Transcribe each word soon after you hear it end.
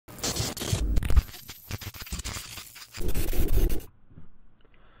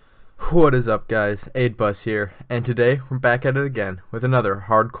What is up, guys? 8bus here, and today we're back at it again with another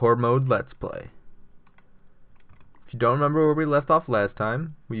hardcore mode let's play. If you don't remember where we left off last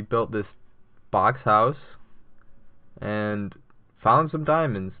time, we built this box house and found some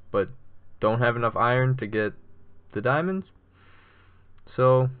diamonds, but don't have enough iron to get the diamonds.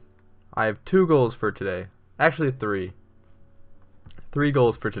 So I have two goals for today. Actually three. Three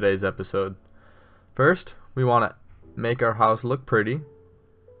goals for today's episode. First, we want to make our house look pretty.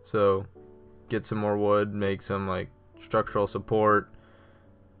 So, get some more wood, make some like structural support,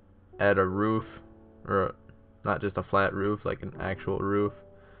 add a roof, or not just a flat roof, like an actual roof.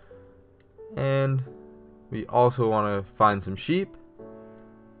 And we also want to find some sheep,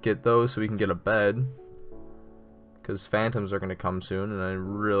 get those so we can get a bed, because phantoms are going to come soon, and I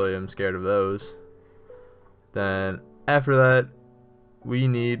really am scared of those. Then, after that, we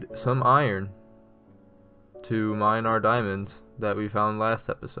need some iron to mine our diamonds that we found last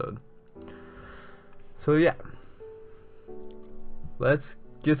episode. So yeah, let's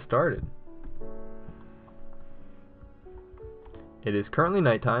get started. It is currently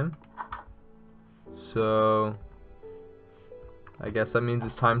nighttime, so I guess that means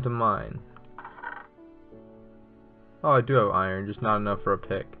it's time to mine. Oh, I do have iron, just not enough for a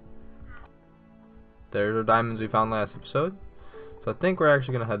pick. There's the diamonds we found last episode, so I think we're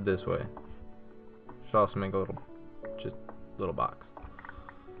actually gonna head this way. Should also make a little box.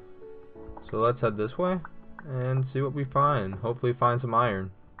 So let's head this way and see what we find. Hopefully find some iron.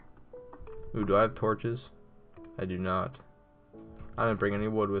 Ooh, do I have torches? I do not. I didn't bring any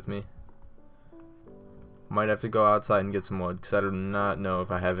wood with me. Might have to go outside and get some wood, because I do not know if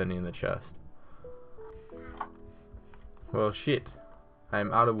I have any in the chest. Well, shit.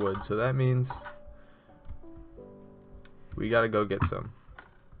 I'm out of wood, so that means we gotta go get some.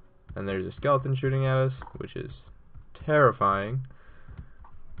 And there's a skeleton shooting at us, which is terrifying.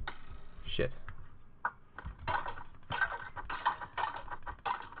 Shit.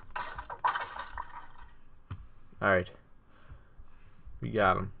 Alright. We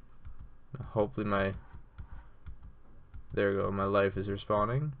got him. Hopefully there we go, my life is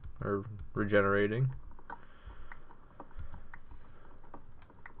respawning, or regenerating.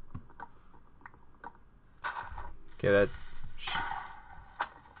 Okay, that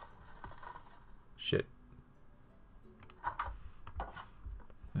shit.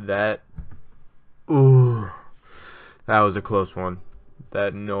 Ooh, that was a close one.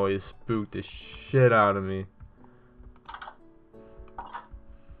 That noise spooked the shit out of me.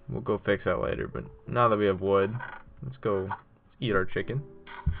 We'll go fix that later, but now that we have wood, let's go eat our chicken.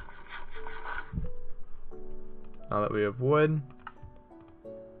 Now that we have wood,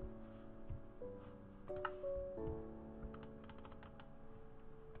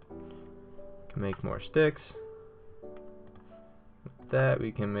 can make more sticks. With that,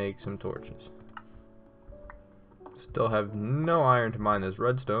 we can make some torches. Still have no iron to mine this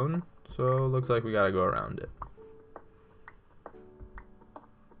redstone, so looks like we gotta go around it.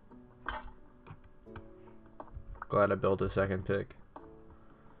 Glad I built a second pick.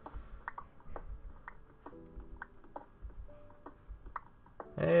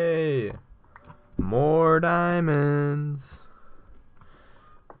 Hey! More diamonds!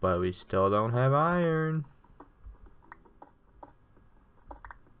 But we still don't have iron.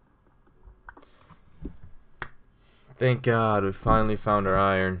 Thank God we finally found our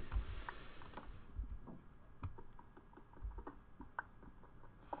iron.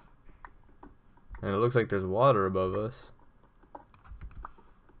 And it looks like there's water above us.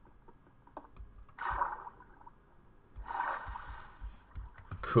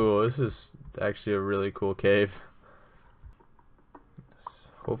 Cool, this is actually a really cool cave.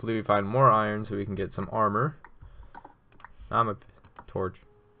 Hopefully we find more iron so we can get some armor. I'm a torch.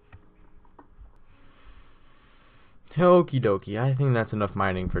 Okie dokie, I think that's enough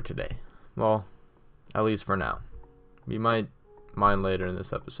mining for today. Well, at least for now. We might mine later in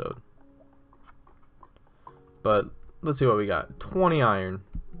this episode. But let's see what we got. 20 iron.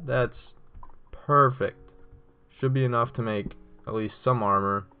 That's perfect. Should be enough to make at least some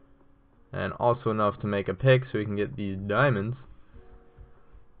armor. And also enough to make a pick so we can get these diamonds.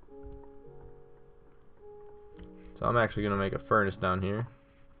 So I'm actually going to make a furnace down here.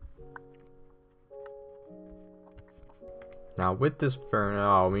 Now with this furnace,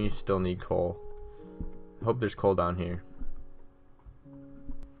 oh, we still need coal. I hope there's coal down here.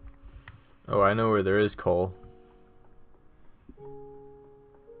 Oh, I know where there is coal.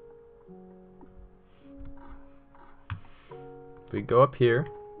 If we go up here,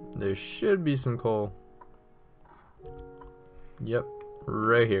 there should be some coal. Yep,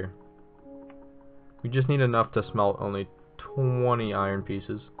 right here. We just need enough to smelt only 20 iron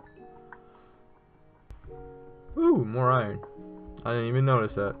pieces. Ooh, more iron. I didn't even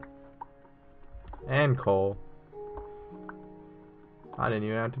notice that. And coal. I didn't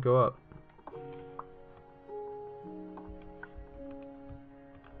even have to go up.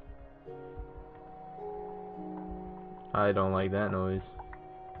 I don't like that noise.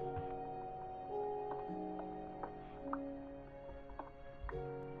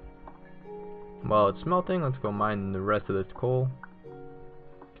 While it's smelting, let's go mine the rest of this coal.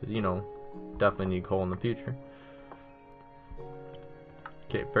 Because, you know, definitely need coal in the future.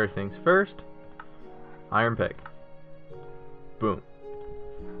 Okay, first things first. Iron pick. Boom.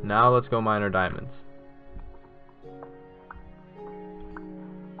 Now let's go mine our diamonds.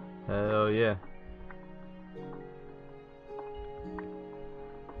 Hell yeah.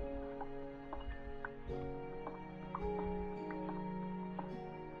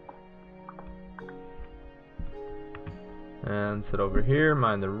 And sit over here,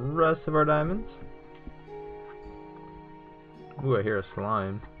 mine the rest of our diamonds. Ooh, I hear a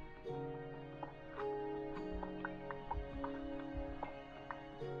slime.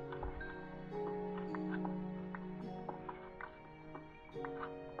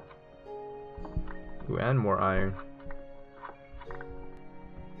 Ooh, and more iron.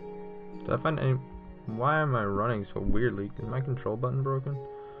 Did I find any... Why am I running so weirdly? Is my control button broken?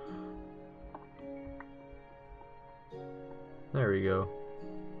 There we go.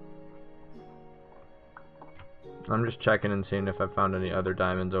 I'm just checking and seeing if I found any other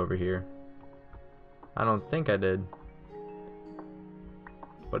diamonds over here. I don't think I did.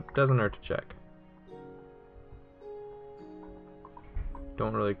 But it doesn't hurt to check.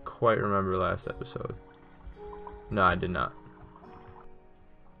 Don't really quite remember last episode. No, I did not.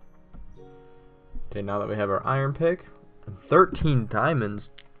 Okay, now that we have our iron pick, 13 diamonds.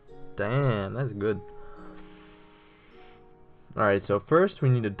 Damn, that's good. Alright, so first we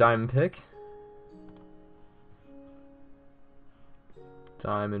need a diamond pick.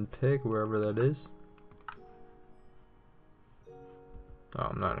 Diamond pick, wherever that is. Oh,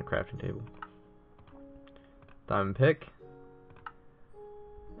 I'm not in a crafting table. Diamond pick.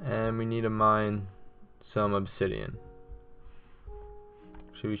 And we need to mine some obsidian.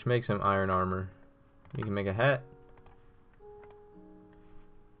 So we should make some iron armor. We can make a hat.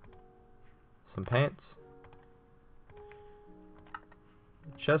 Some pants.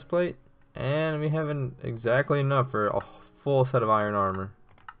 Chest plate. And we have exactly enough for a full set of iron armor.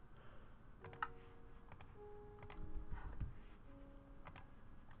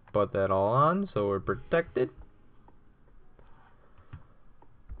 Put that all on so we're protected.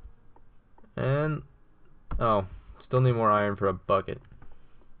 And oh, still need more iron for a bucket.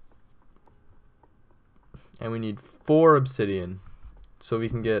 And we need 4 obsidian so we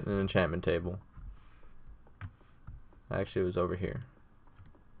can get an enchantment table. Actually, it was over here.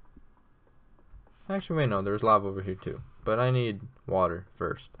 Actually, wait, no, there's lava over here too. But I need water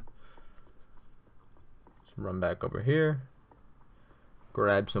first. So run back over here.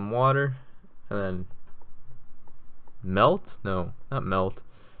 Grab some water. And then melt? No, not melt.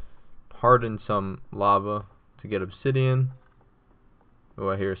 Harden some lava to get obsidian. Oh,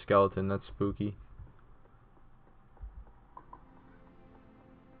 I hear a skeleton. That's spooky.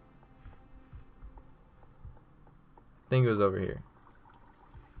 I think it was over here.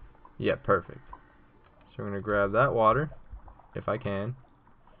 Yeah, perfect. So we're going to grab that water, if I can.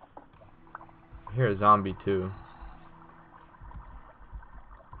 I hear a zombie too.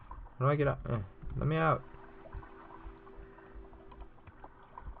 How do I get out? Let me out.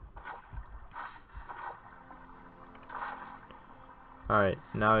 Alright,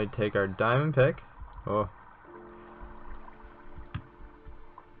 now we take our diamond pick. Oh.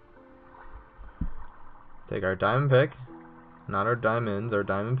 Take our diamond pick. Not our diamonds, our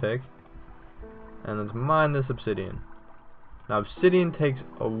diamond pick. And let's mine this obsidian. Now obsidian takes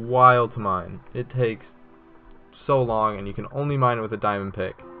a while to mine. It takes so long, and you can only mine it with a diamond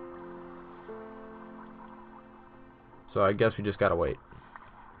pick. So I guess we just gotta wait.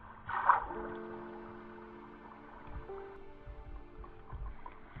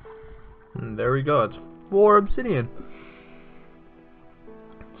 And there we go, it's 4 obsidian.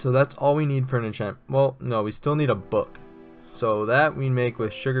 So that's all we need for an enchantment. Well, no, we still need a book. So that we make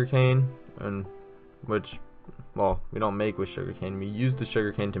with sugarcane, and which, well, we don't make with sugarcane. We use the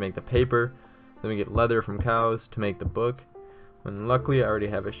sugarcane to make the paper. Then we get leather from cows to make the book. And luckily I already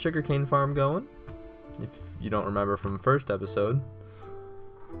have a sugarcane farm going, if you don't remember from the first episode.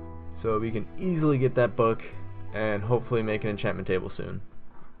 So we can easily get that book and hopefully make an enchantment table soon.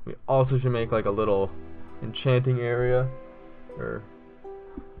 We also should make like a little enchanting area, or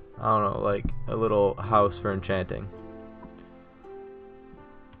I don't know, like a little house for enchanting.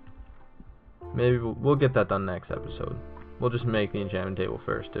 maybe we'll get that done next episode. We'll just make the enchantment table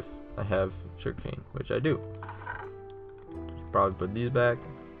first if I have sugarcane, which I do. Probably put these back.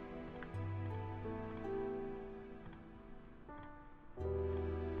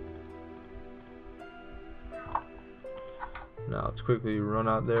 Now let's quickly run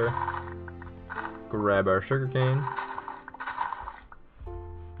out there, grab our sugarcane.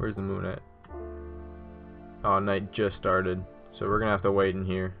 Where's the moon at? Oh, night just started, so we're gonna have to wait in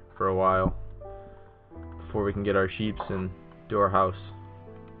here for a while before we can get our sheeps and do our house.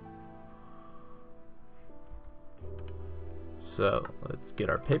 So let's get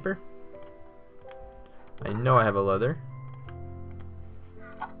our paper. I know I have a leather.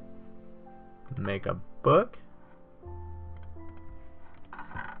 Make a book.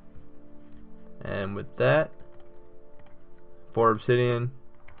 And with that, 4 obsidian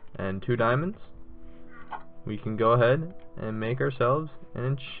and 2 diamonds, we can go ahead and make ourselves an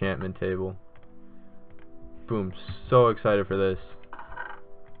enchantment table. Boom, so excited for this.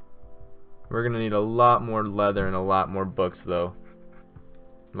 We're gonna need a lot more leather and a lot more books though.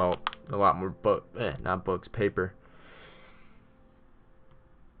 Well, a lot more not books, paper.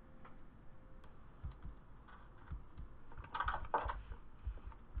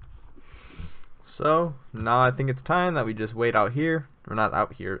 So now I think it's time that we just wait out here, or not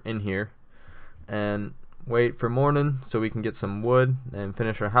out here, in here, and wait for morning so we can get some wood and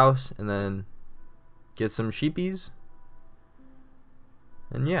finish our house, and then get some sheepies,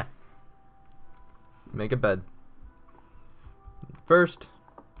 and yeah, make a bed. First,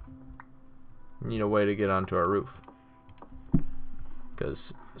 we need a way to get onto our roof, because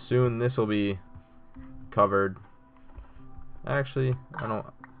soon this will be covered. Actually, I don't.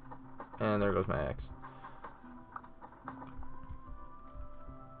 And there goes my axe.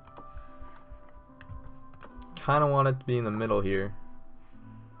 Kinda want it to be in the middle here.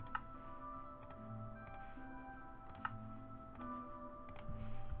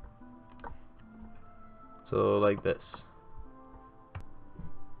 So like this.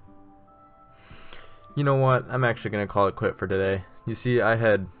 You know what? I'm actually gonna call it quit for today. You see, I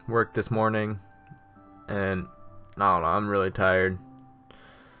had work this morning and I don't know, I'm really tired.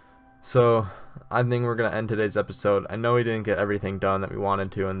 So, I think we're going to end today's episode. I know we didn't get everything done that we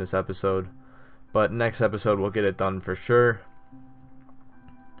wanted to in this episode, but next episode we'll get it done for sure.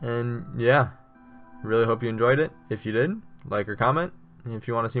 And yeah, really hope you enjoyed it. If you did, like or comment. And if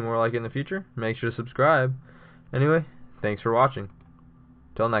you want to see more like it in the future, make sure to subscribe. Anyway, thanks for watching.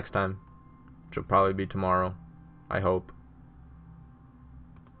 Till next time, which will probably be tomorrow, I hope.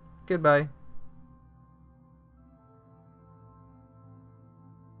 Goodbye.